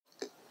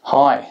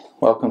Hi,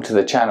 welcome to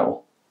the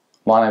channel.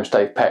 My name's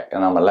Dave Peck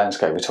and I'm a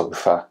landscape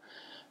photographer,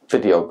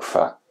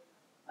 videographer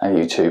and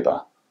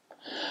YouTuber.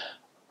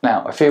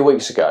 Now, a few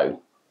weeks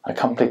ago, a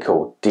company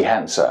called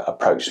Dehancer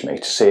approached me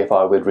to see if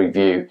I would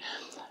review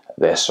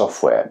their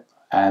software.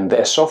 And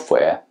their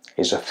software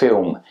is a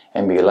film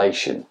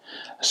emulation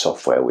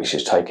software which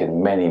has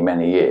taken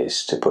many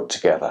years to put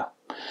together.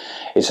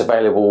 It's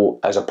available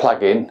as a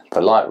plugin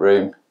for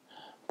Lightroom,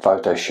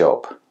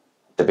 Photoshop,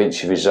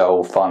 DaVinci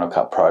Resolve, Final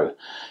Cut Pro,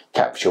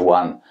 Capture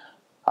One,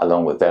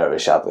 along with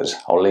various others.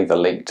 I'll leave a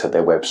link to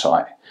their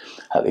website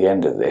at the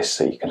end of this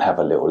so you can have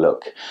a little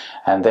look.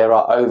 And there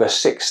are over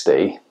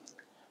 60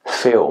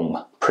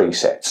 film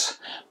presets.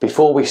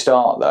 Before we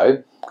start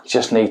though,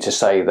 just need to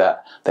say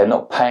that they're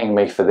not paying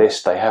me for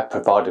this. They have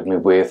provided me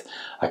with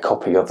a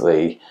copy of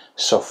the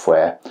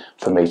software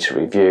for me to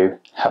review,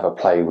 have a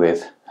play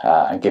with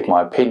and give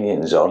my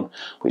opinions on,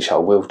 which I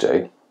will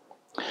do.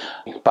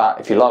 But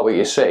if you like what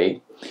you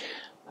see,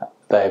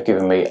 they have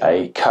given me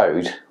a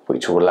code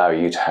which will allow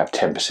you to have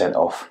 10%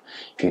 off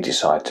if you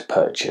decide to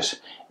purchase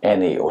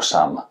any or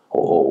some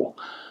or all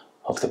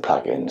of the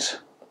plugins.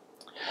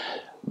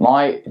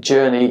 My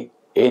journey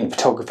in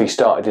photography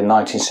started in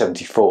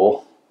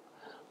 1974.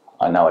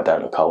 I know I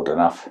don't look old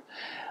enough,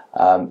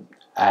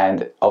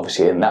 and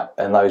obviously in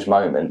those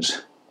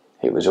moments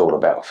it was all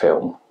about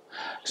film.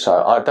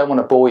 So I don't want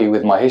to bore you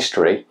with my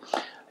history.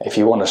 If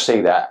you want to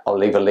see that, I'll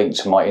leave a link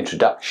to my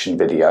introduction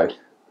video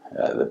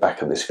at the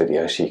back of this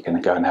video so you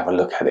can go and have a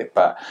look at it.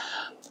 But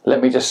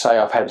let me just say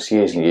I've had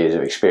years and years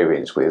of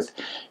experience with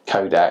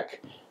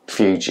Kodak,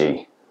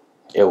 Fuji,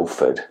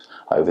 Ilford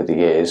over the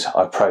years.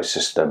 I've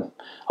processed them,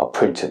 I've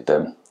printed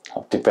them,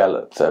 I've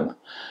developed them,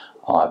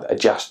 I've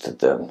adjusted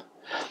them,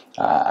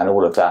 and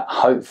all of that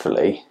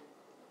hopefully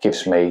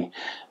gives me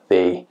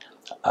the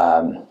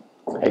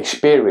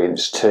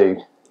experience to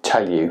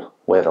tell you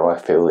whether I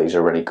feel these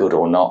are any good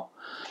or not.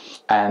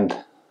 And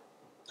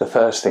the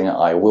first thing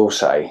I will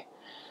say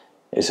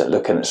is that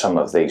looking at some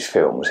of these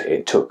films,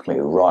 it took me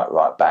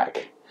right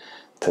back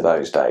to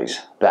those days.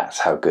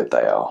 That's how good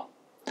they are.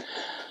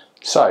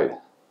 So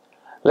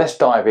let's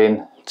dive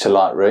in to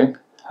Lightroom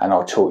and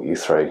I'll talk you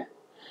through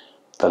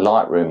the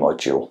Lightroom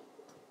module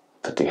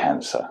for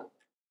Dehancer.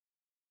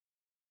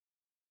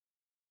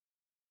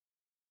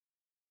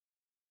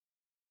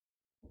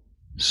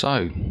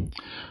 So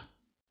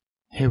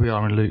here we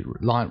are in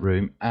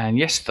Lightroom, and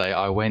yesterday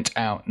I went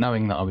out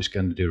knowing that I was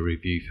going to do a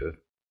review for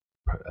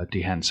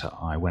Dehancer.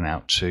 I went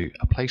out to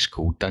a place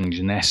called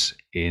Dungeness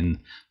in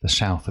the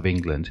south of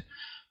England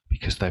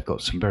because they've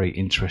got some very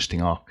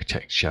interesting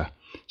architecture.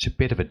 It's a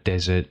bit of a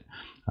desert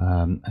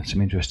and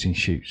some interesting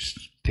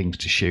things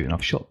to shoot, and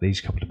I've shot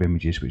these couple of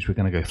images which we're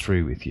going to go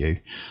through with you.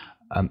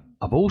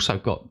 I've also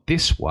got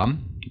this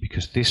one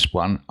because this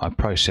one I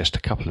processed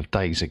a couple of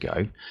days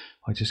ago.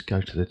 I just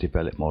go to the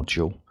develop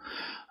module,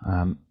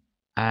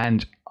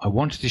 and I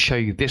wanted to show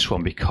you this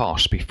one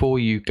because before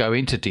you go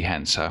into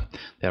Dehancer,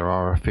 there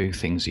are a few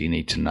things that you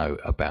need to know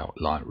about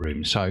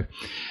Lightroom. So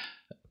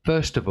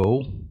first of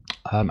all,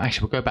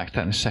 actually we'll go back to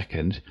that in a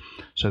second.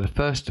 So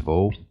first of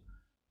all,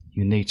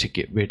 you need to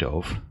get rid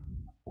of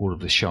all of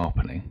the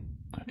sharpening.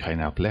 Okay,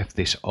 now I've left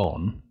this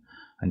on,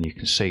 and you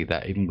can see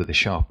that even with the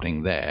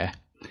sharpening there,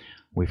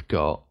 we've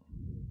got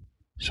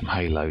some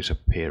halos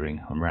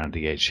appearing around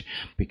the edge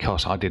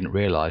because I didn't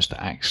realize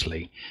that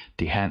actually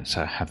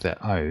Dehancer have their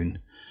own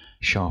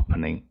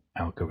sharpening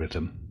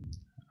algorithm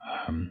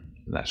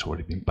that's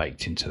already been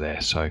baked into there.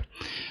 So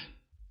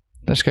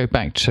let's go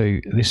back to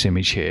this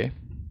image here.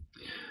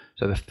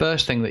 So the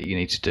first thing that you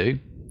need to do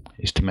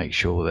is to make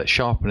sure that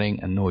sharpening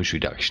and noise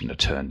reduction are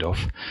turned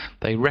off.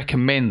 They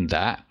recommend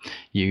that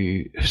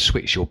you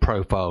switch your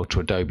profile to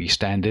Adobe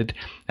Standard.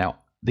 Now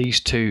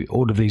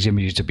all of these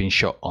images have been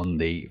shot on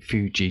the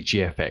Fuji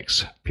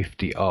GFX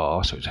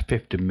 50R, so it's a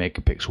 50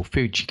 megapixel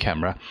Fuji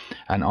camera,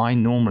 and I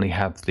normally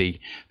have the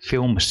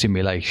film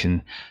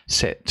simulation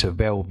set to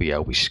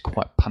Velvia, which is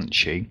quite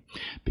punchy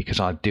because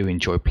I do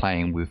enjoy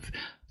playing with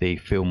the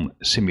film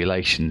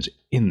simulations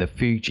in the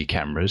Fuji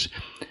cameras,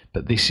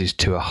 but this is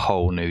to a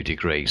whole new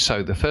degree.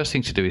 So the first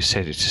thing to do is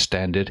set it to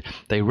standard.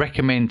 They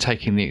recommend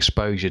taking the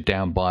exposure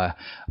down by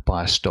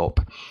a stop.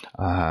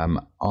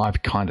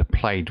 I've kind of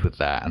played with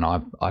that, and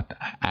I'm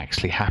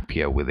actually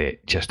happier with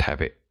it, just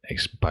have it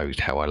exposed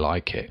how I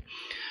like it.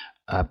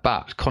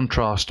 But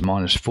contrast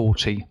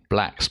 -40,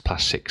 blacks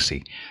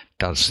 +60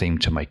 does seem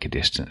to make a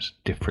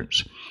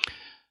difference.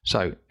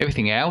 So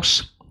everything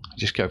else,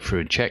 just go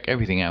through and check.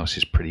 Everything else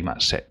is pretty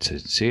much set to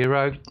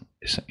 0,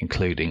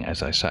 including,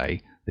 as I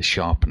say, the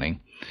sharpening.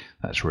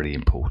 That's really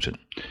important,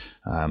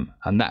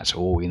 and that's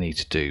all we need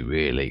to do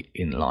really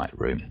in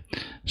Lightroom.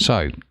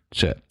 So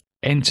to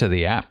enter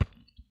the app,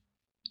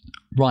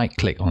 right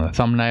click on the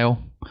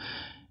thumbnail,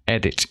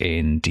 edit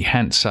in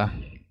Dehancer,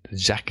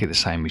 exactly the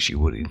same as you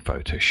would in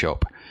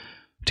Photoshop.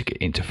 To get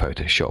into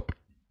Photoshop,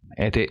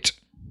 edit,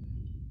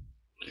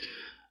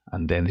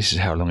 and then this is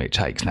how long it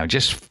takes. Now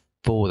just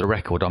for the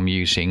record, I'm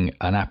using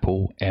an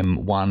Apple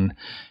M1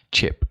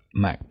 chip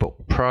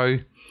MacBook Pro,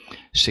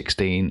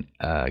 16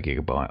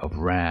 gigabyte of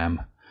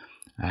RAM,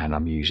 and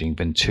I'm using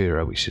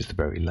Ventura, which is the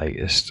very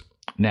latest.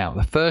 Now,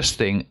 the first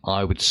thing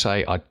I would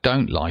say I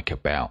don't like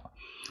about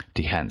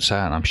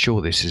Dehancer, and I'm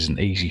sure this is an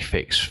easy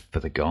fix for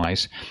the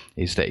guys,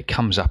 is that it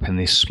comes up in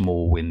this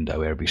small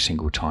window every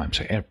single time.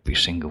 So every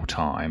single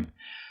time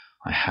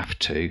I have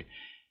to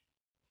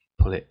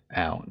pull it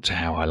out to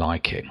how I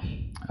like it.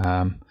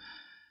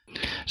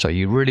 So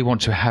you really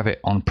want to have it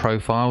on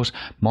profiles.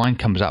 Mine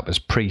comes up as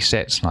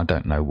presets, and I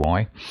don't know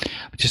why.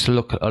 But just to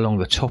look along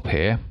the top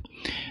here,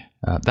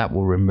 that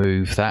will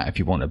remove that if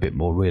you want a bit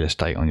more real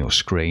estate on your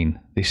screen.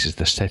 This is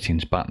the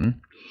settings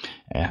button.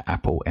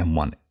 Apple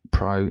M1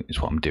 Pro is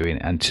what I'm doing,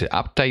 and to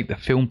update the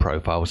film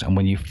profiles, and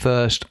when you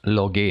first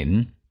log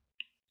in,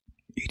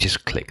 you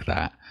just click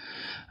that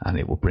and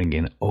it will bring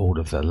in all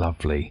of the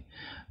lovely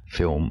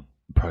film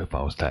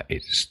profiles that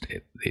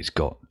it's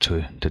got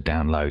to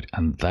download,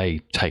 and they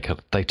take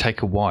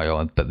a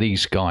while, but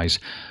these guys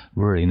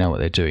really know what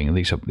they're doing, and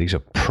these are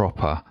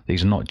proper,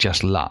 these are not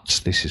just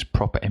LUTs, this is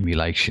proper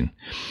emulation,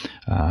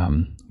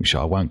 which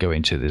I won't go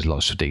into. There's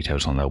lots of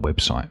details on their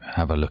website.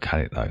 Have a look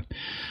at it though.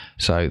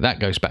 So that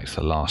goes back to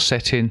the last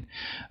setting,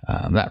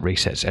 that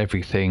resets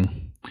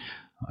everything,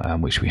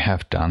 which we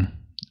have done,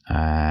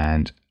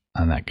 and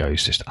that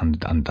goes just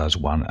undoes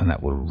one, and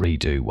that will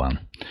redo one.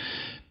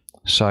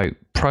 So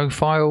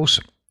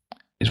profiles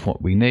is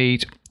what we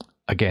need.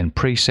 Again,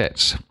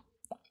 presets,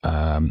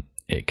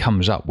 it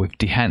comes up with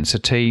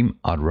Dehancer team.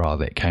 I'd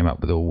rather it came up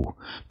with all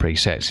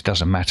presets. It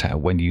doesn't matter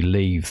when you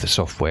leave the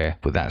software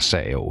with that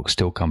set, it will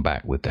still come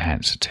back with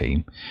Dehancer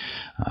team.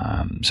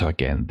 So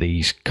again,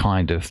 these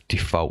kind of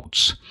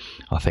defaults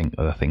I think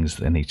are the things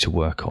that they need to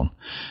work on.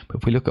 But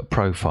if we look at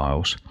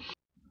profiles,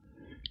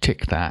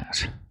 tick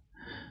that.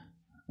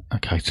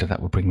 Okay, so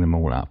that will bring them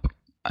all up,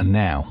 and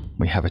now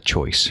we have a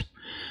choice.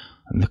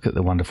 Look at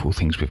the wonderful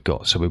things we've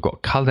got. So we've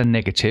got color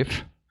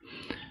negative.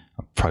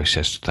 I've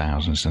processed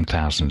thousands and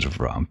thousands of,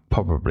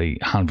 probably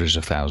hundreds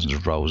of thousands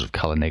of rolls of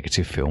color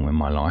negative film in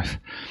my life,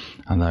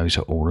 and those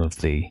are all of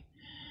the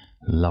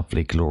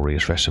lovely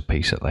glorious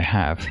recipes that they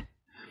have.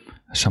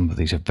 Some of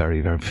these are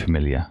very, very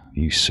familiar. I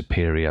used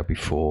Superior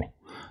before.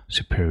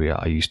 Superior,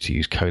 I used to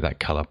use Kodak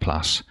Color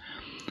Plus.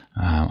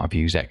 I've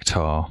used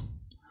Ektar,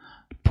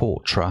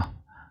 Portra.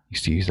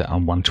 Used to use that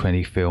on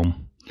 120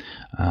 film.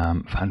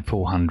 And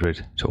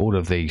 400. So all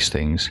of these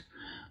things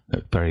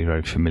look very,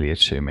 very familiar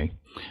to me.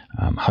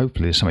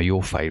 Hopefully there's some of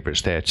your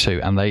favorites there too,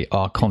 and they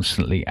are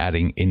constantly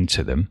adding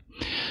into them.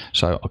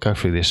 So I'll go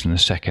through this in a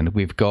second.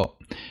 We've got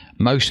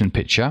motion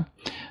picture.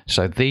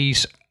 So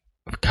these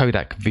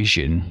Kodak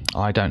Vision,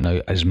 I don't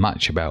know as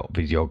much about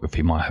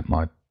videography.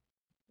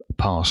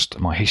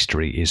 My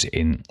history is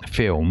in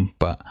film,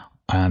 but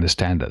I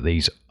understand that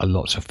these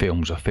lots of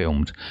films are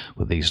filmed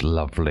with these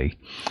lovely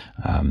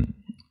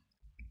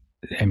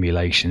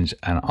emulations,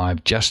 and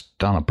I've just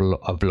done a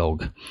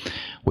vlog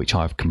which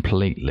I've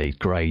completely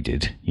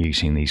graded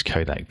using these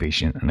Kodak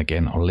Vision, and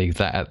again I'll leave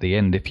that at the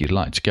end if you'd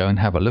like to go and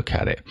have a look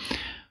at it.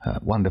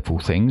 Wonderful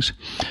things.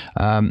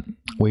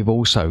 We've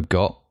also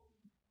got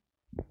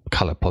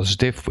color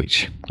positive,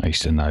 which I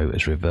used to know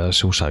as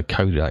reverse, also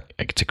Kodak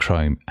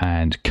Ektachrome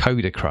and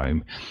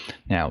Kodachrome.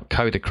 Now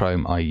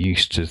Kodachrome I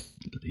used to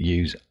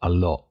use a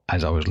lot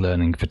as I was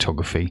learning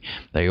photography.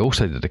 They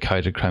also did the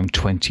Kodachrome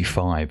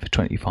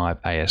 25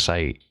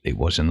 ASA, it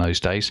was in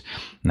those days,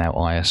 now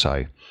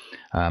ISO,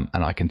 and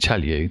I can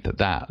tell you that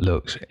that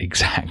looks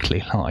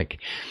exactly like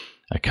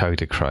a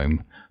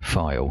Kodachrome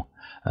file.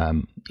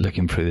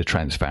 Looking through the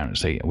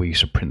transparency, we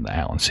used to print that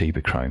out on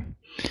Cibachrome.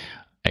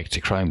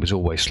 Ektachrome was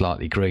always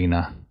slightly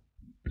greener.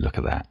 Look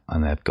at that,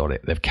 and they've got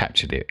it, they've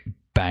captured it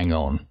bang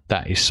on.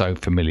 That is so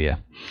familiar.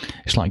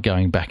 It's like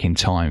going back in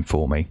time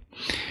for me.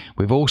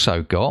 We've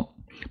also got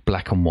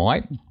black and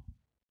white.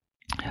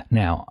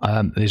 Now,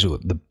 there's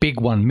the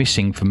big one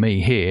missing for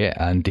me here,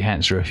 and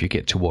Dehancer, if you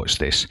get to watch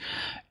this,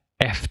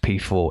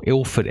 FP4,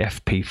 Ilford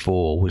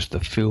FP4 was the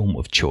film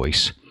of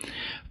choice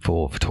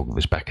for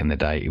photographers back in the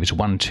day. It was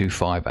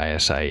 125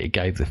 ASA. It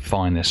gave the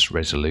finest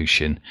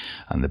resolution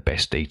and the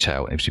best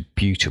detail. It was a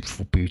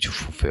beautiful,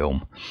 beautiful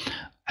film.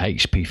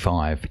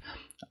 HP5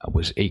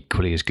 was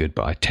equally as good,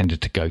 but I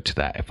tended to go to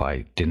that if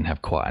I didn't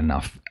have quite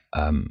enough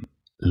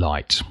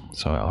light,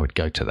 so I would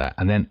go to that.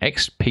 And then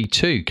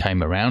XP2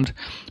 came around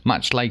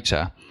much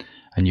later,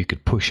 and you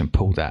could push and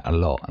pull that a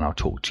lot, and I'll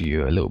talk to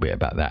you a little bit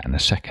about that in a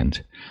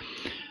second.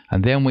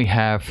 And then we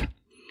have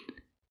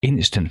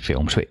instant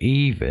film, so it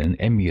even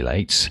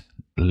emulates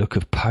the look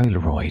of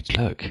Polaroid.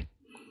 Look,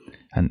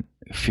 and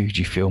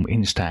Fujifilm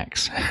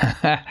Instax.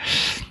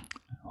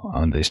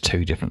 And there's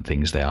two different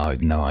things there. I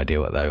have no idea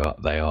what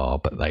they are,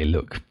 but they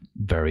look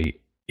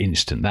very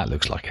instant. That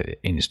looks like an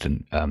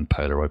instant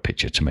Polaroid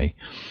picture to me.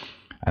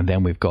 And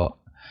then we've got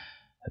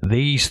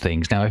these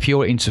things. Now, if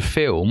you're into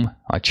film,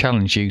 I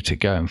challenge you to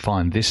go and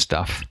find this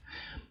stuff.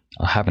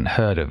 I haven't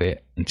heard of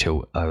it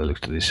until I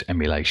looked at this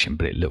emulation,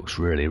 but it looks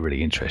really,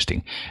 really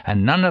interesting.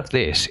 And none of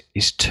this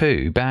is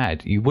too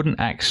bad. You wouldn't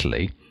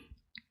actually,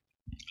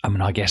 I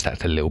mean, I guess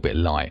that's a little bit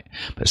light,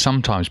 but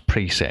sometimes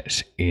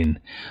presets in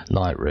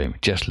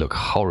Lightroom just look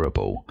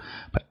horrible.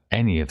 But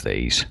any of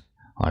these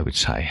I would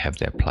say, have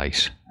their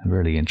place.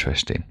 Really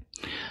interesting.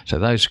 So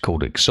those are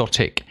called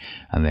exotic,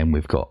 and then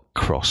we've got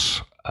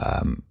cross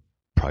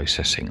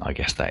processing, I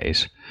guess that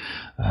is.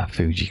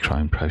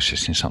 Fujichrome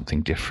processing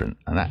something different,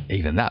 and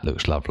even that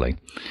looks lovely.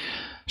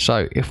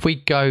 So if we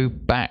go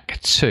back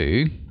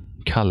to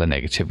color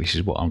negative, which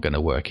is what I'm going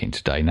to work in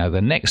today. Now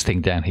the next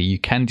thing down here, you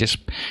can just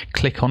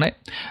click on it,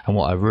 and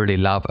what I really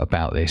love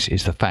about this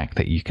is the fact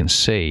that you can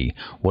see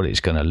what it's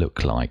going to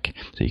look like.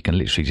 So you can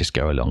literally just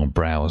go along and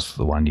browse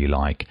the one you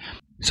like.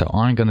 So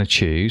I'm going to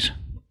choose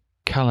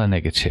color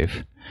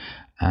negative,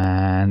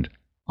 and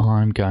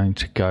I'm going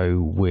to go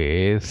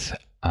with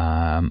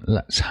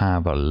let's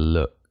have a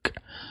look,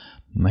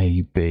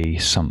 maybe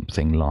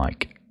something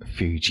like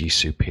Fuji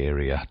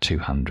Superior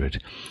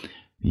 200.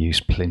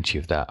 Used plenty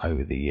of that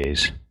over the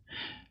years,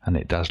 and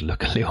it does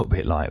look a little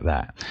bit like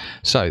that.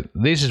 So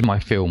this is my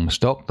film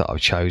stock that I've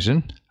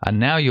chosen, and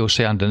now you'll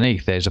see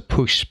underneath there's a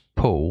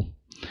push-pull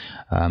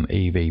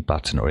EV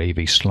button or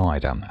EV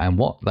slider, and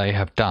what they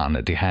have done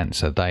at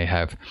Dehancer, they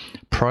have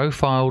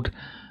profiled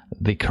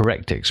the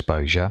correct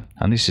exposure,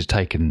 and this has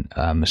taken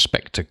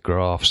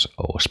spectrographs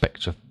or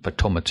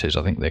spectrophotometers,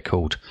 I think they're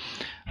called,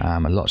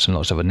 and lots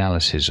of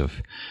analysis of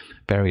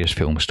various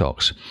film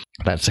stocks.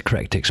 That's the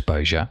correct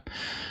exposure.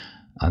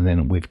 And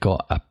then we've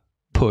got a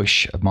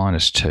push of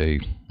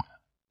 -2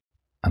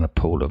 and a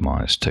pull of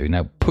 -2.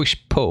 Now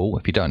push-pull,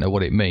 if you don't know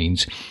what it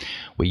means,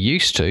 we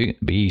used to,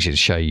 it'd be easy to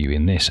show you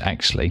in this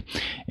actually.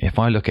 If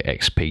I look at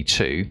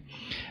XP2,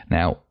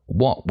 now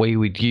what we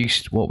would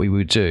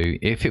do,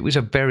 if it was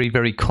a very,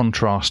 very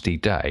contrasty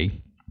day,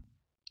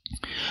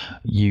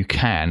 you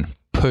can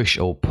push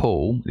or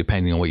pull,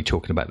 depending on what you're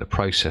talking about, the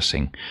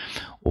processing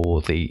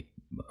or the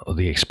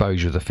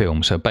exposure of the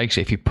film. So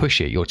basically, if you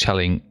push it, you're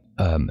telling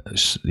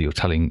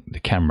the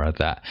camera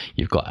that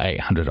you've got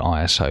 800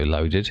 ISO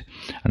loaded,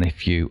 and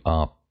if you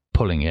are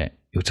pulling it,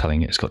 you're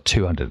telling it it's got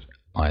 200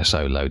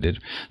 ISO loaded.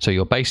 So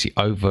you're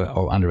basically over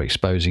or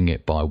underexposing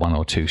it by 1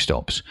 or 2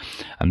 stops.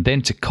 And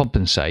then to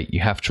compensate, you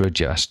have to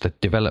adjust the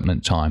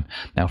development time.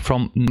 Now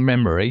from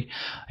memory,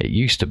 it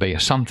used to be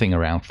something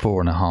around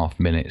 4.5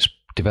 minutes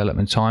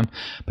development time,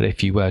 but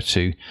if you were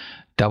to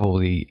double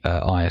the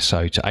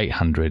ISO to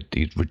 800,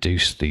 you'd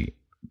reduce the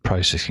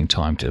processing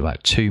time to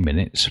about 2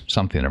 minutes,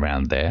 something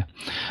around there.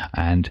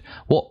 And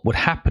what would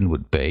happen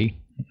would be,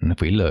 and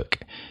if we look,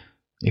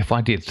 if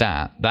I did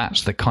that,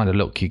 that's the kind of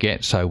look you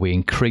get. So we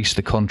increase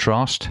the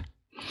contrast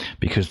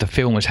because the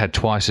film has had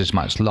twice as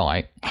much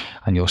light,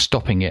 and you're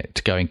stopping it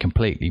to going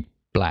completely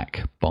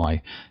black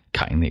by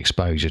cutting the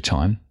exposure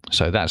time.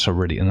 So that's a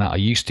really, and I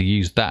used to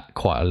use that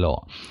quite a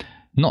lot.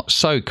 Not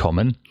so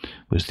common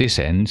was this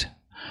end,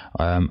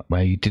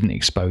 where you didn't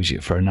expose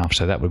it for enough,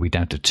 so that would be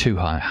down to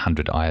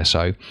 200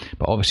 ISO,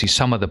 but obviously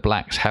some of the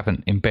blacks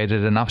haven't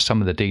embedded enough,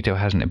 some of the detail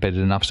hasn't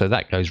embedded enough, so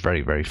that goes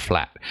very, very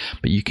flat.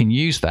 But you can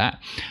use that,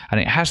 and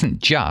it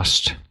hasn't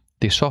just,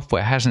 the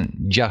software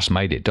hasn't just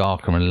made it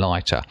darker and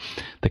lighter,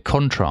 the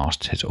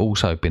contrast has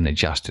also been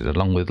adjusted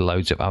along with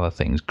loads of other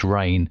things,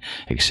 grain,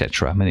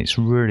 etc. I mean, it's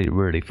really,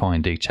 really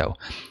fine detail,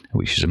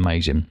 which is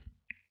amazing.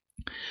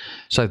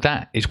 So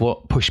that is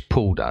what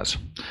push-pull does.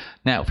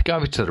 Now, if we go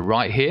over to the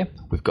right here,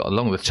 we've got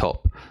along the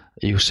top,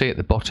 you'll see at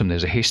the bottom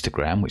there's a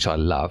histogram, which I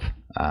love,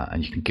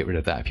 and you can get rid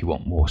of that if you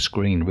want more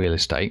screen real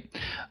estate.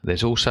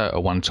 There's also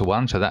a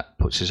 1:1, so that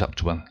puts us up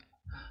to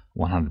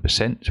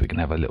 100%, so we can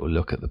have a little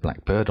look at the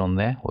blackbird on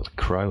there, or the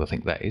crow, I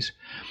think that is,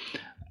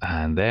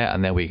 and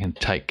then we can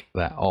take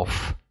that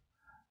off.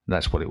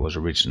 That's what it was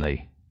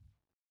originally,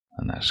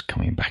 and that's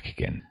coming back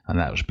again, and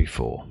that was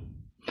before.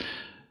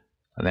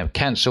 And then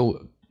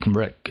cancel.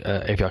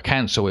 If I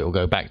cancel, it will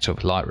go back to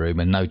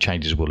Lightroom and no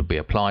changes will be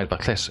applied. If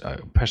I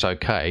press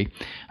OK,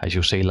 as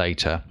you'll see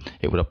later,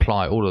 it will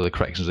apply all of the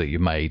corrections that you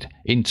made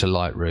into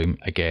Lightroom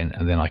again,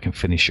 and then I can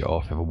finish it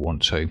off if I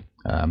want to,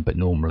 but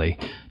normally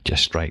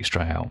just straight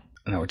out.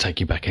 And that will take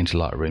you back into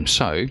Lightroom.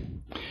 So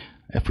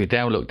if we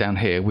now look down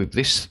here with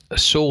this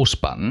source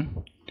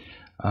button,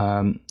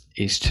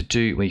 is to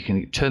do where you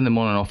can turn them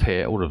on and off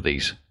here. All of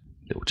these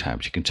little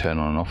tabs you can turn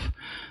on and off.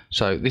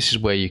 So this is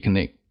where you can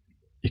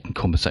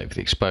compensate for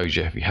the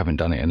exposure if you haven't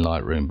done it in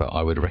Lightroom, but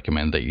I would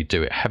recommend that you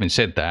do it. Having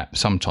said that,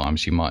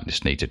 sometimes you might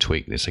just need to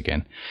tweak this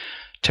again.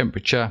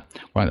 Temperature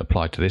won't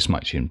apply to this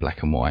much in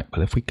black and white,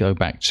 but if we go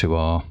back to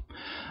our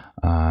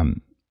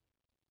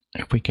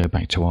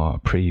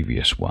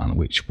previous one,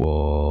 which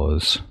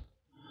was,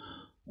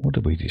 what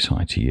did we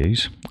decide to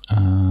use?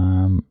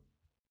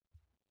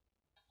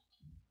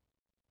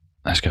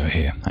 Let's go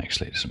here.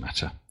 Actually, it doesn't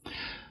matter.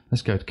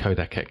 Let's go to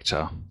Kodak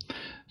Hector.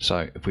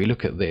 So if we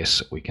look at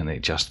this, we can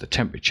adjust the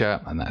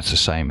temperature, and that's the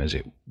same as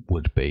it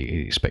would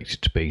be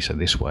expected to be. So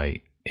this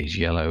way is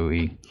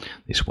yellowy,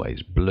 this way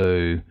is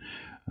blue,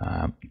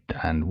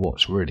 and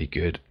what's really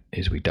good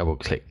is we double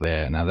click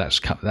there. Now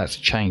that's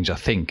changed, I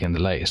think, in the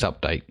latest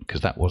update,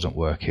 because that wasn't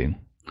working.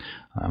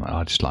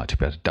 I just like to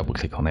be able to double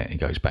click on it and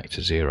it goes back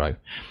to 0.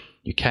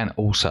 You can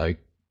also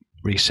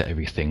reset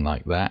everything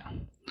like that.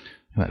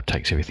 That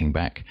takes everything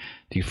back.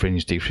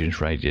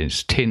 Defringe,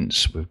 radiance,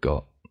 tints, we've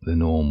got the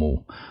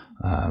normal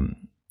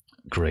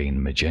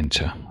green,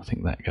 magenta. I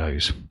think that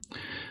goes.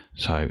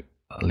 So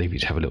I'll leave you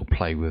to have a little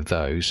play with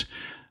those.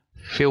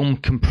 Film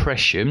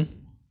compression.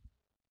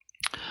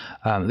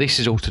 This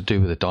is all to do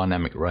with the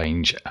dynamic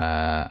range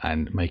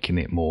and making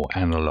it more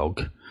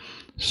analog.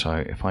 So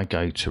if I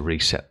go to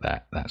reset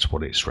that, that's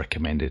what it's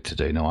recommended to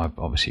do. Now,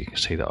 obviously you can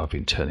see that I've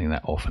been turning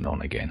that off and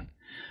on again,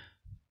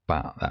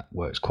 but that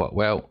works quite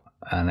well.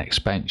 And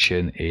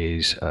expansion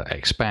is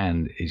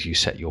expand is you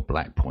set your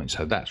black point.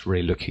 So that's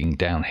really looking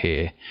down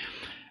here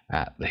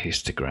at the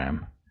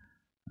histogram,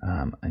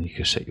 and you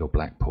can set your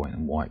black point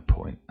and white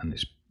point, and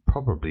it's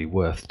probably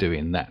worth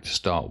doing that to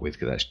start with,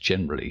 because that's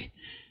generally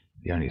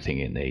the only thing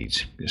it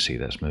needs. You can see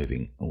that's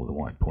moving all the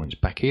white points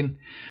back in.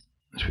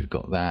 So we've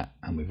got that,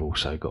 and we've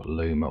also got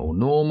luma or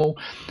normal.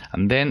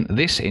 And then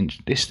this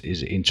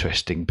is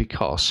interesting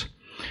because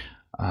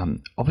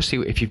obviously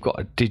if you've got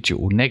a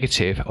digital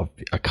negative, or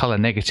a color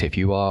negative,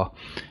 you are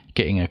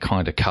getting a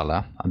kind of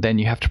color, and then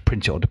you have to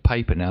print it onto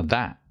paper. Now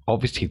that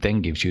obviously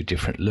then gives you a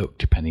different look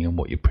depending on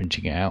what you're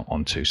printing it out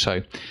onto.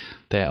 So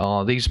there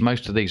are these,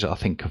 most of these I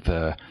think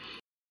of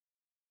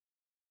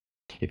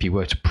if you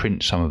were to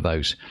print some of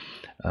those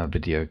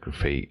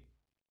videography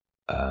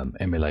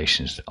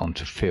emulations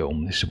onto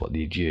film, this is what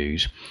you'd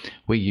use.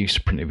 We used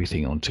to print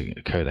everything onto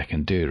Kodak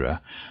and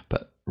Dura,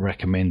 but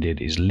recommended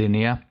is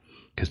linear,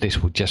 because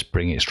this will just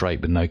bring it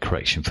straight with no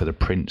correction for the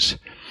prints.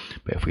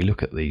 But if we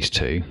look at these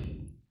two,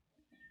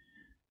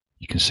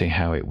 you can see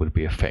how it would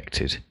be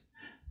affected.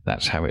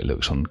 That's how it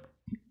looks on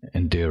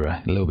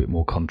Endura, a little bit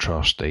more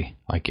contrasty,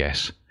 I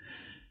guess,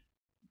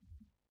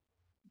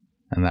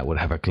 and that would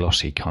have a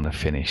glossy kind of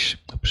finish.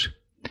 Oops.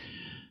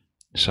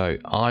 So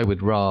I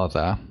would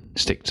rather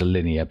stick to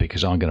linear,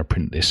 because I'm going to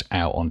print this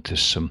out onto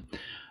some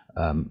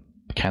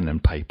Canon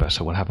paper,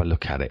 so we'll have a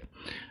look at it.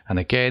 And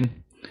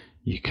again,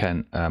 you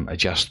can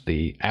adjust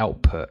the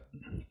output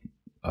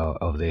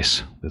of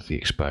this with the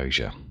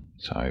exposure.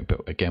 So,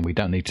 but again, we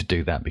don't need to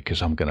do that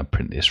because I'm going to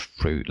print this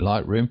through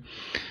Lightroom.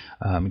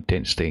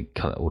 Density,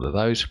 color, all of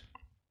those.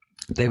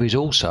 There is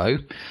also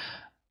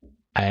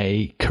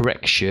a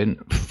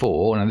correction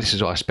for, and this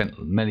is what I spent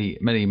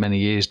many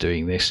years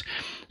doing this.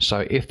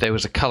 So if there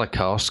was a color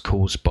cast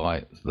caused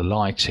by the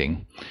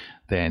lighting,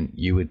 then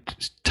you would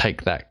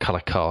take that color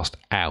cast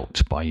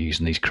out by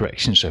using these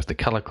corrections. So if the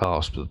color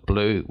cast was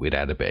blue, we'd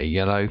add a bit of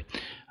yellow,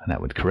 and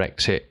that would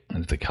correct it.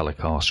 And if the color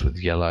cast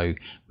was yellow,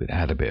 we'd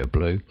add a bit of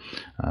blue,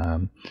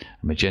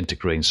 magenta,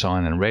 green,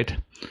 cyan, and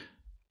red.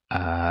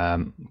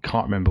 Can't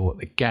remember what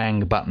the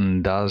gang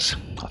button does.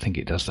 I think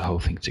it does the whole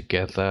thing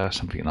together,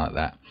 something like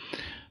that.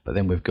 But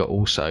then we've got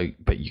also,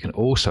 but you can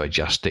also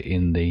adjust it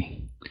in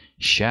the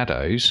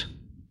shadows,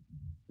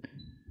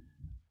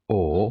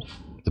 or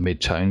the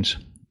midtones,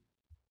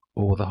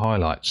 or the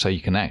highlights. So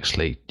you can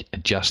actually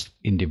adjust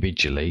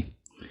individually.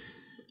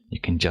 You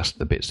can adjust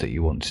the bits that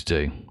you want to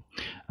do.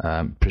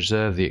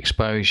 Preserve the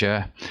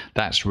exposure.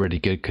 That's really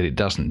good because it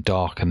doesn't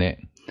darken it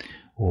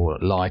or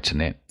lighten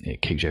it.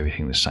 It keeps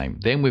everything the same.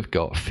 Then we've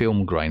got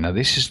film grain. Now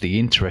this is the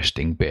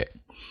interesting bit.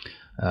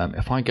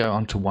 If I go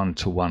onto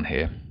one-to-one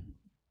here,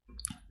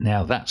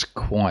 now that's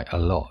quite a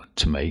lot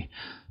to me.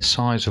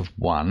 Size of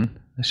 1.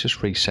 Let's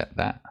just reset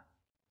that.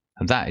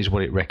 And that is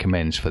what it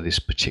recommends for this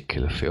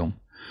particular film.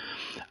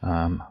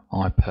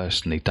 I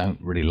personally don't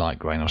really like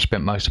grain. I've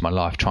spent most of my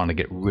life trying to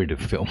get rid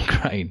of film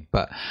grain,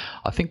 but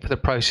I think for the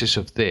process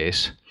of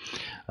this,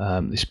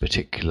 this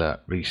particular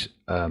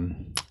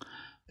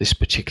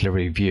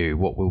review,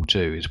 what we'll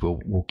do is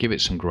we'll give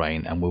it some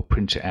grain and we'll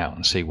print it out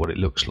and see what it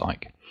looks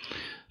like.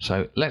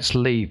 So let's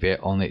leave it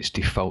on its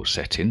default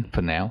setting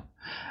for now.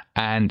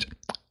 And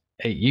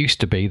it used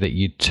to be that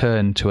you'd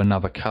turn to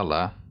another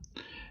color.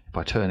 If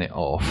I turn it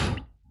off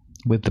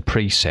with the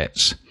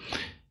presets,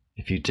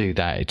 if you do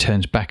that, it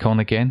turns back on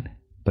again,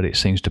 but it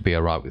seems to be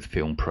alright with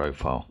film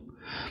profile.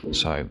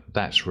 So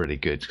that's really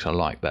good because I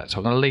like that. So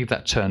I'm going to leave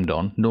that turned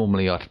on.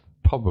 Normally I'd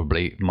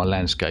probably, my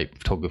landscape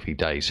photography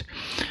days,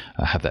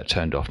 have that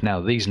turned off.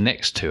 Now these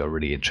next two are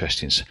really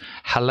interesting.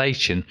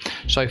 Halation.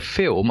 So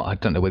film, I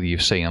don't know whether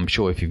you've seen, I'm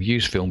sure if you've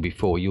used film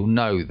before, you'll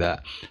know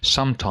that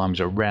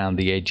sometimes around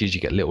the edges you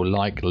get little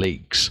light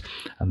leaks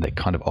and they're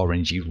kind of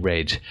orangey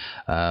red.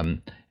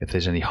 If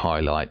there's any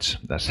highlights,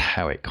 that's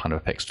how it kind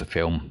of affects the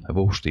film. I've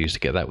also used to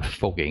get that with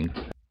fogging.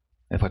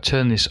 If I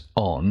turn this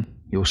on,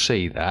 you'll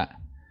see that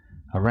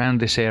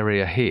around this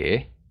area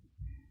here,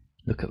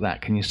 look at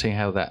that. Can you see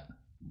how that,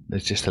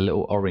 there's just a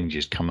little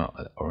oranges come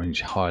up,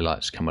 orange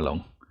highlights come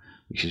along,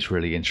 which is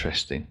really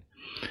interesting.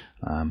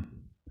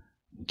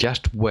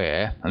 Just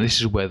where, and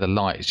this is where the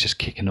light is just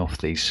kicking off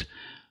these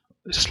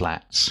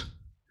slats.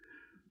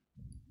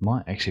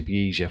 Might actually be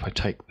easier if I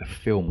take the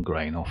film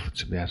grain off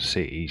to be able to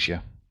see it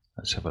easier.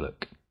 Let's have a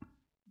look.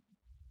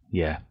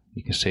 Yeah,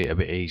 you can see it a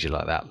bit easier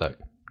like that. Look,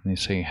 you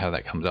see how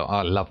that comes out.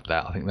 I love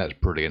that. I think that's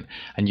brilliant.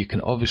 And you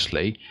can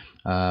obviously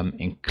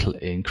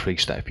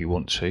increase that if you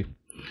want to.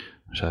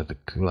 So the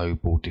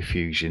global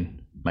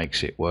diffusion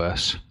makes it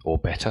worse or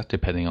better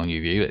depending on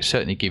your view. It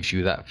certainly gives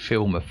you that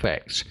film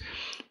effect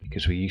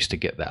because we used to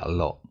get that a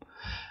lot.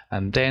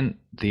 And then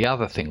the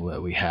other thing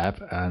that we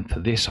have, and for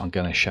this I'm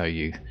going to show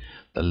you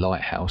the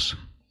lighthouse,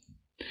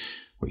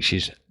 which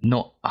is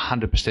not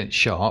 100%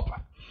 sharp.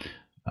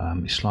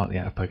 It's slightly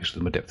out of focus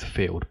with my depth of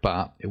field,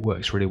 but it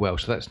works really well.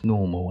 So that's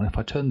normal. And if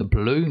I turn the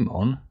bloom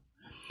on,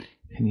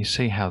 can you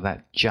see how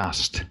that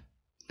just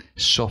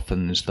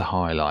softens the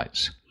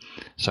highlights?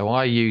 So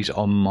I use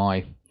on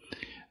my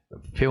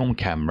film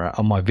camera,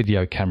 on my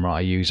video camera,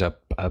 I use a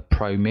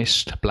Pro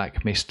Mist,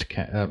 black mist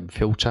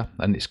filter,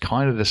 and it's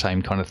kind of the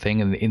same kind of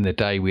thing. And in the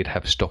day we'd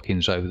have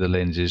stockings over the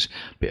lenses,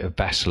 a bit of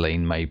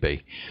Vaseline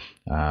maybe.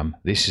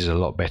 This is a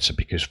lot better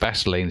because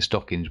Vaseline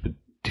stockings would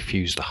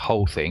diffuse the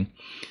whole thing,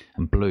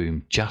 and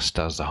bloom just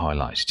does the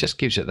highlights. It just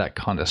gives it that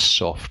kind of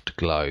soft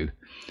glow,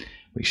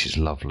 which is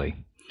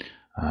lovely.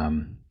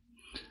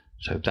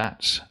 So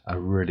that's a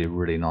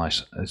really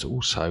nice. There's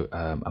also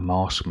a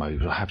mask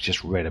mode I have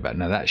just read about.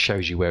 Now that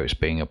shows you where it's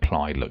being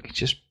applied. Look, you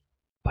just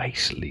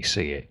basically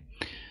see it.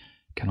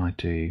 Can I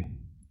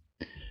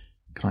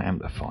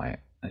amplify it?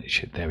 It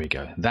should. There we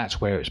go.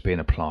 That's where it's being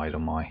applied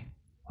on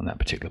that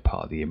particular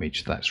part of the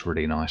image. That's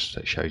really nice.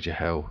 That shows you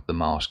how the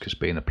mask is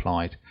being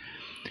applied,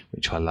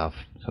 which I love.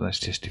 So let's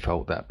just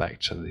default that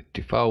back to the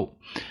default,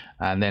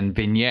 and then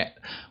vignette,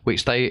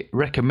 which they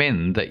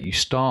recommend that you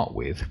start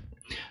with,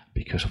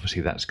 because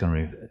obviously that's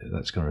going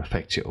to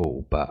affect it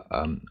all. But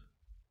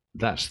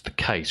that's the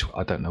case.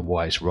 I don't know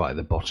why it's right at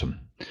the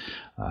bottom.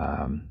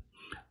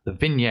 The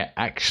vignette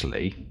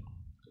actually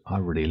I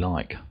really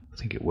like. I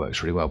think it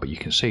works really well, but you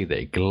can see that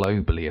it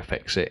globally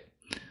affects it,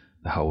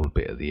 the whole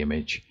bit of the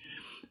image.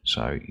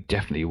 So you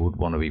definitely would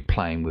want to be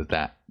playing with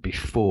that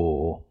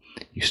before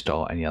you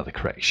start any other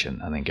correction,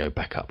 and then go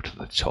back up to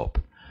the top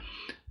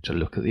to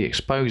look at the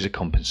exposure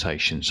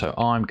compensation. So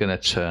I'm going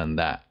to turn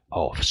that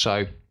off.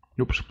 So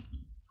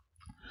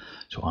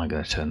I'm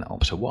going to turn that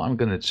off. So what I'm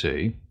going to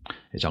do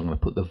is I'm going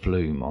to put the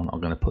bloom on, I'm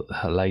going to put the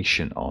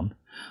halation on,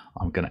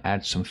 I'm going to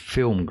add some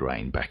film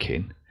grain back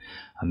in,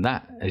 and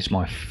that is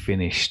my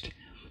finished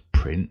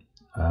print,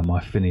 my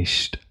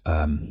finished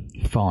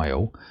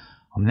file.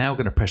 I'm now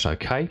going to press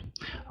OK.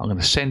 I'm going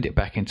to send it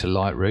back into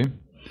Lightroom,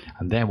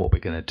 and then what we're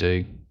going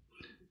to do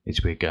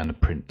is we're going to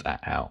print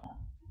that out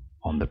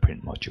on the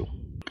print module.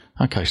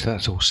 Okay, so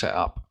that's all set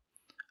up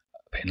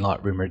in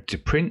Lightroom, ready to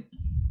print.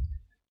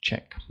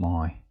 Check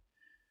my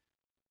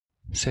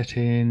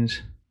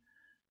settings,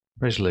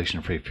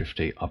 resolution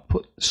 350. I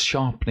put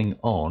sharpening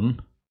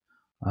on.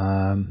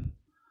 I'm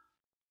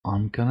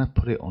gonna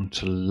put it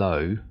onto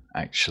low,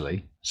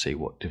 actually, see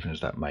what difference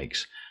that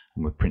makes.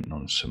 And we're printing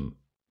on some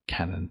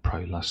Canon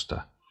Pro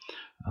Luster.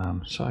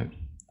 So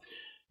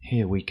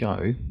here we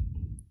go.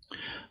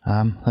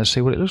 Let's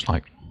see what it looks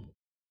like.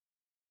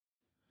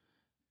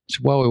 So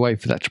while we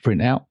wait for that to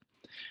print out,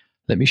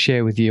 let me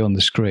share with you on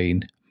the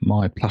screen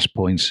my plus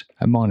points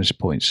and minus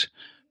points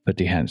for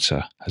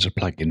Dehancer as a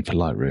plugin for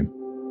Lightroom.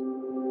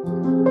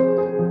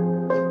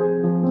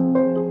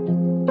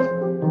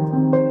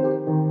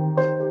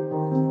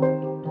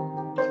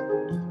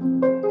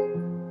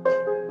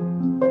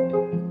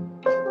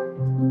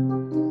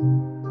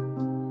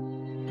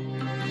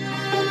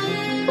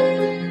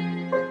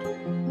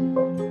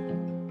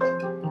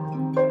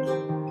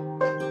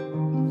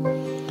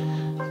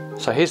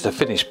 So here's the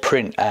finished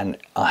print, and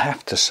I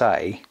have to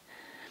say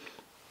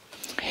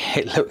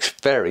it looks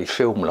very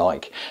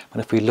film-like.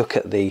 And if we look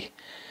at the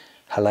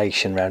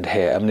halation around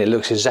here, I mean, it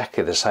looks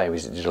exactly the same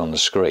as it did on the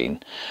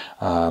screen,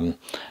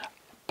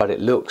 but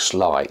it looks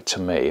like, to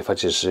me, if I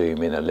just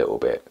zoom in a little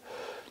bit,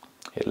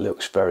 it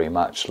looks very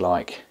much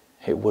like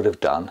it would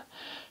have done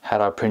had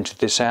I printed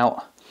this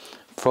out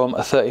from a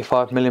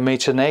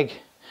 35mm neg.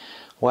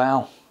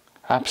 Wow,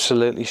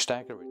 absolutely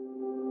staggering.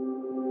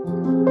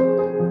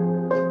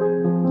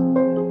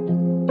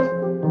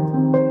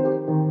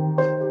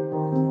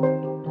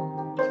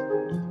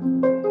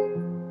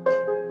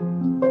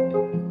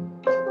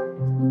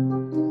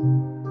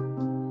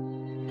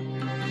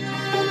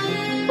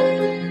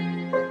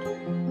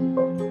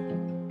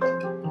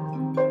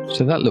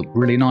 So that looked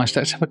really nice.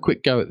 Let's have a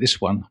quick go at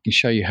this one. I can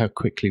show you how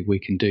quickly we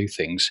can do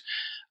things.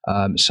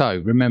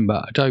 So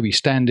remember, Adobe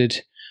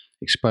standard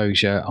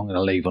exposure, I'm going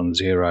to leave on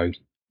 0,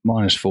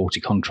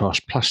 -40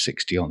 contrast,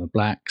 +60 on the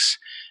blacks.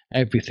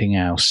 Everything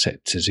else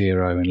set to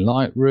 0 in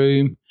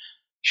Lightroom.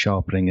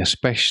 Sharpening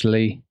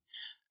especially.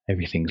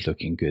 Everything's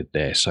looking good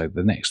there. So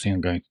the next thing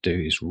I'm going to do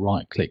is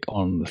right click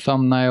on the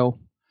thumbnail.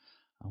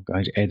 I'm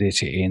going to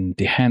edit it in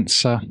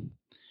Dehancer.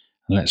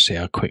 And let's see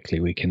how quickly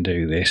we can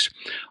do this.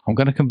 I'm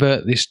going to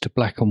convert this to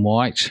black and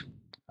white.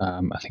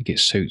 I think it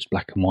suits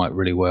black and white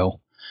really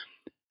well.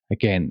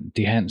 Again,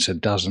 Dehancer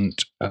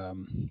doesn't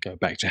go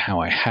back to how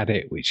I had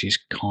it, which is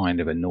kind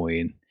of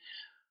annoying.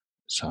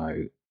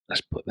 So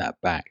let's put that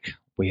back.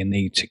 We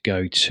need to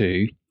go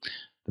to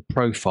the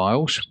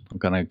profiles. I'm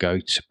going to go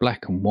to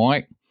black and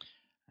white,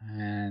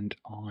 and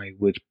I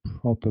would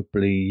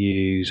probably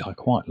use, I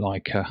quite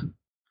like a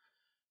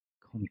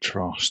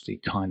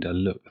contrasty kind of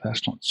look.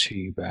 That's not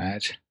too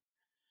bad.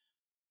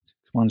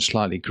 One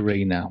slightly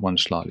greener, one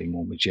slightly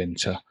more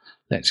magenta.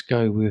 let's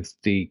go with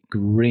the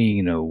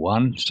greener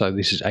one. So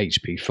this is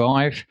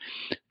HP5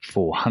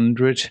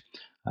 400.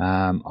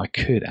 I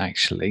could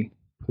actually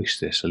push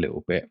this a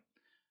little bit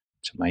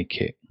to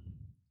make it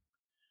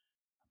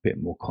a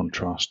bit more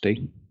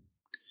contrasty,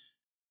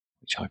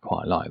 which I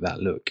quite like that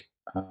look.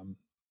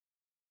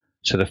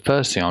 So the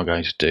first thing I'm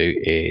going to do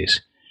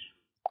is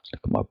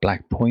look at my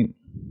black point.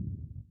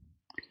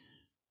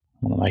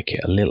 I want to make it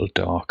a little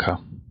darker.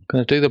 I'm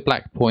going to do the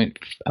black point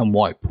and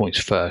white points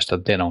first,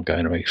 and then I'm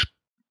going to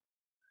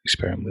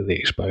experiment with the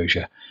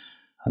exposure.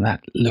 And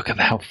that, look at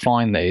how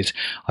fine that is.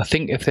 I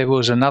think if there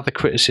was another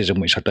criticism,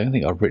 which I don't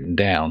think I've written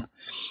down,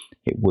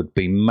 it would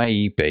be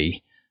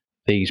maybe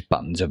these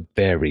buttons are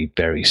very,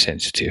 very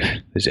sensitive.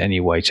 If there's any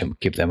way to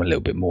give them a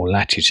little bit more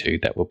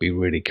latitude, that would be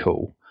really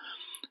cool.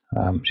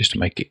 Just to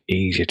make it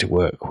easier to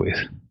work with.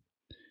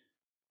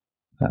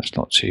 That's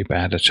not too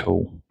bad at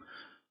all.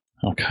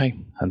 Okay,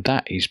 and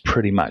that is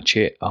pretty much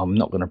it. I'm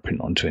not going to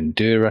print onto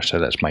Endura, so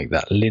let's make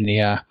that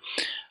linear.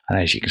 And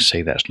as you can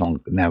see, that's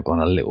now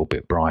gone a little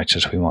bit brighter,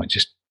 so we might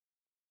just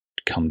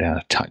come down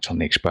a touch on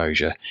the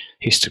exposure.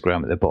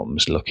 Histogram at the bottom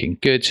is looking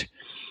good.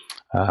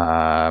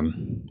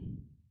 Don't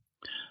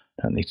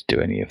need to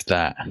do any of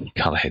that.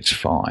 Color head's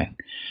fine.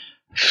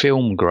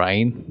 Film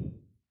grain,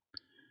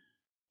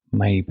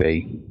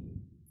 maybe.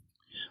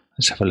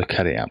 Let's have a look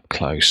at it up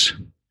close.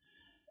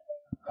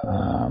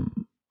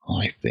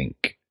 I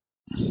think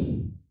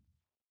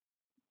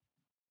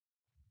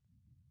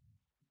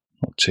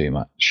not too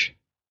much.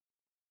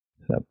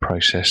 That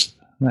process,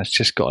 that's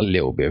just got a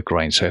little bit of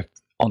grain. So if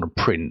on a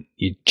print,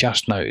 you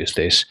just notice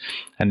this,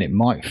 and it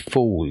might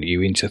fool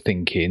you into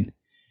thinking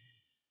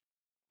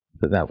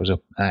that that was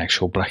an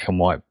actual black and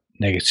white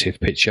negative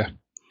picture.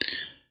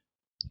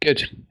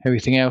 Good.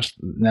 Everything else,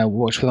 now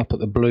watch when I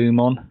put the bloom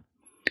on.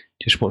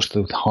 Just watch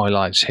the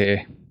highlights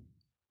here.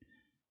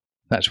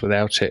 That's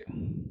without it.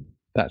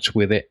 That's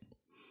with it.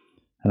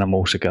 And I'm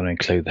also going to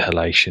include the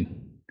halation.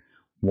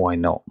 Why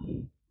not?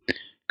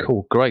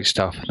 Cool, great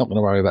stuff. Not going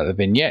to worry about the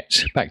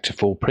vignettes. Back to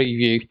full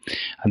preview.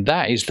 And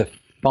that is the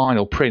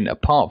final print,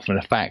 apart from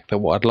the fact that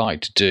what I'd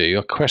like to do,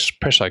 I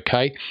press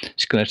OK.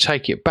 It's going to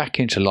take it back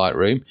into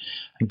Lightroom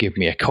and give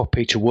me a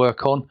copy to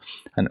work on.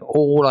 And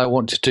all I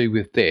want to do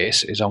with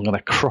this is I'm going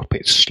to crop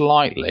it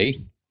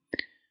slightly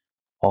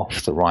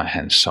off the right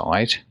hand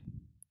side,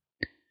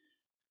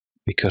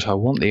 because I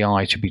want the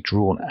eye to be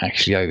drawn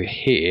actually over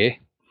here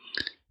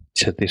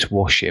to this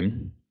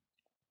washing.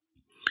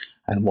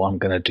 And what I'm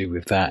going to do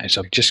with that is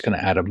I'm just going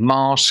to add a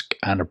mask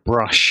and a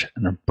brush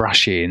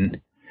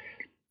in.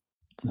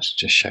 Let's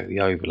just show the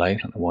overlay. I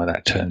don't know why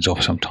that turns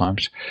off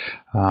sometimes.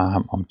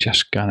 I'm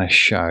just going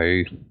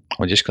to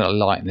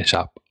lighten this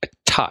up a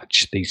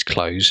touch, these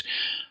clothes,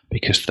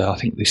 because I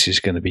think this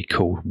is going to be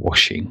called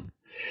washing,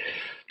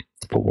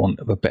 for want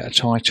of a better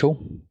title.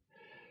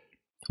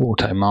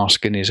 Auto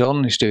masking is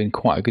on. It's doing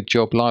quite a good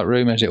job,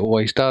 Lightroom, as it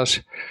always does.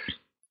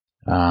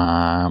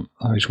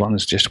 Those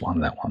ones, just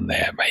that one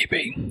there,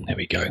 maybe. There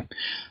we go.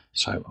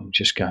 So I'm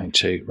just going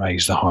to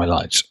raise the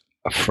highlights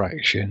a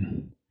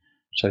fraction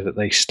so that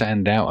they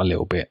stand out a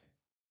little bit.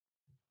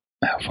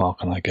 How far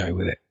can I go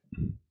with it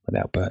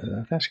without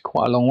burning? That's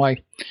quite a long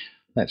way.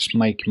 Let's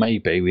make,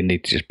 maybe we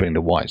need to just bring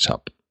the whites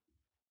up.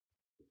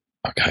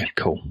 Okay,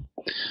 cool.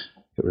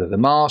 Get rid of the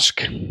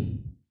mask.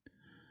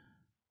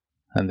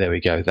 And there we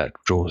go, that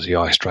draws the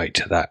eye straight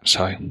to that,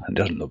 so it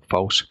doesn't look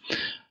false.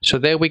 So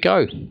there we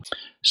go.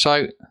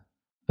 So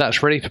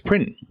that's ready for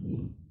print.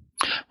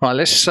 Right,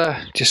 let's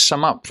just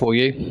sum up for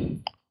you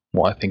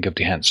what I think of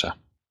Dehancer.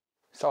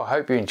 So I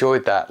hope you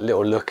enjoyed that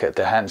little look at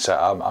Dehancer.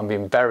 I've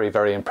been very,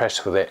 very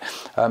impressed with it.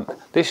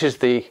 This is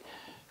the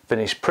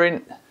finished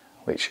print,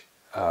 which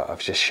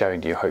I've just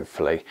shown you,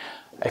 hopefully.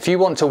 If you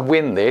want to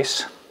win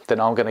this, then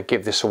I'm going to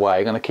give this away.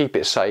 I'm going to keep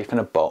it safe in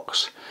a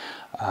box.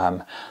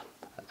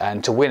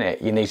 And to win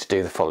it, you need to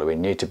do the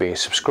following. You need to be a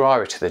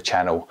subscriber to the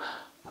channel,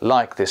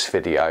 like this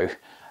video,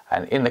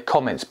 and in the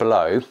comments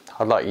below,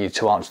 I'd like you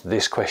to answer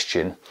this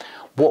question.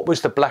 What was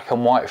the black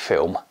and white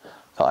film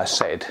that I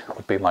said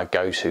would be my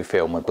go-to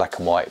film with black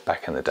and white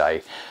back in the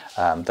day,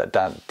 that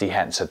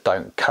Dehancer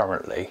don't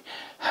currently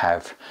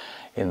have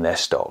in their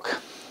stock?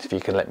 If you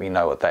can let me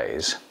know what that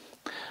is,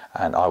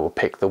 and I will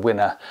pick the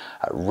winner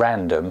at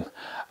random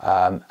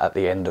at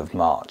the end of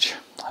March.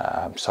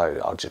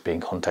 So I'll just be in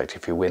contact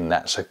if you win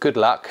that. So good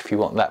luck if you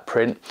want that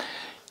print.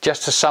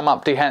 Just to sum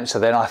up Dehancer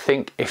then, I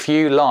think if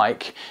you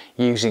like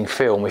using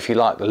film, if you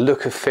like the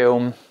look of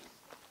film,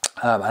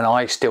 and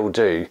I still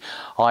do,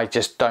 I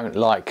just don't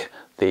like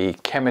the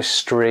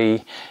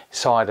chemistry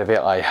side of it.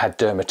 I had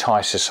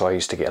dermatitis, so I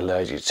used to get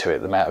allergic to it,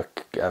 the amount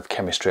of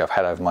chemistry I've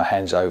had over my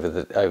hands over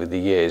the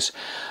years.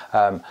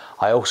 I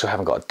also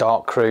haven't got a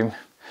darkroom.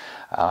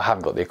 I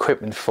haven't got the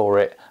equipment for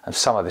it, and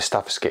some of this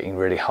stuff is getting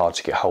really hard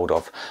to get hold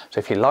of. So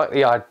if you like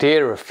the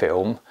idea of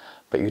film,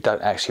 but you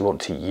don't actually want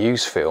to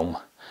use film,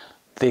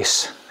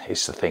 this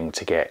is the thing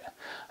to get.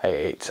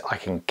 I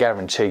can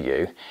guarantee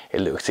you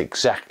it looks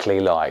exactly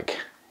like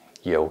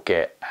you'll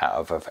get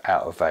out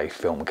of a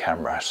film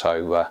camera.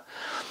 So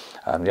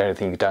the only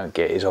thing you don't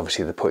get is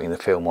obviously the putting the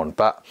film on.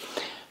 But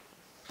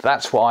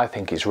That's what I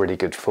think it's really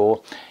good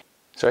for.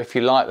 So if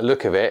you like the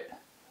look of it,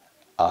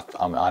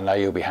 I know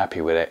you'll be happy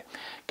with it.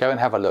 Go and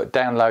have a look,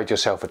 download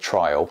yourself a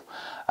trial,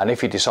 and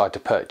if you decide to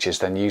purchase,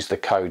 then use the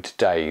code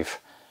DAVE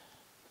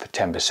for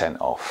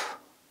 10% off.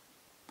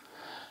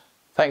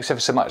 Thanks ever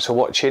so much for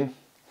watching.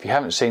 If you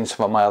haven't seen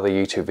some of my other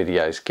YouTube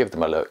videos, give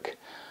them a look.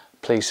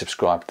 Please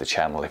subscribe to the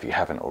channel if you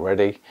haven't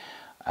already,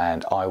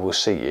 and I will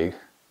see you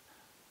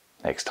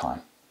next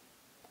time.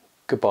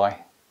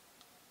 Goodbye.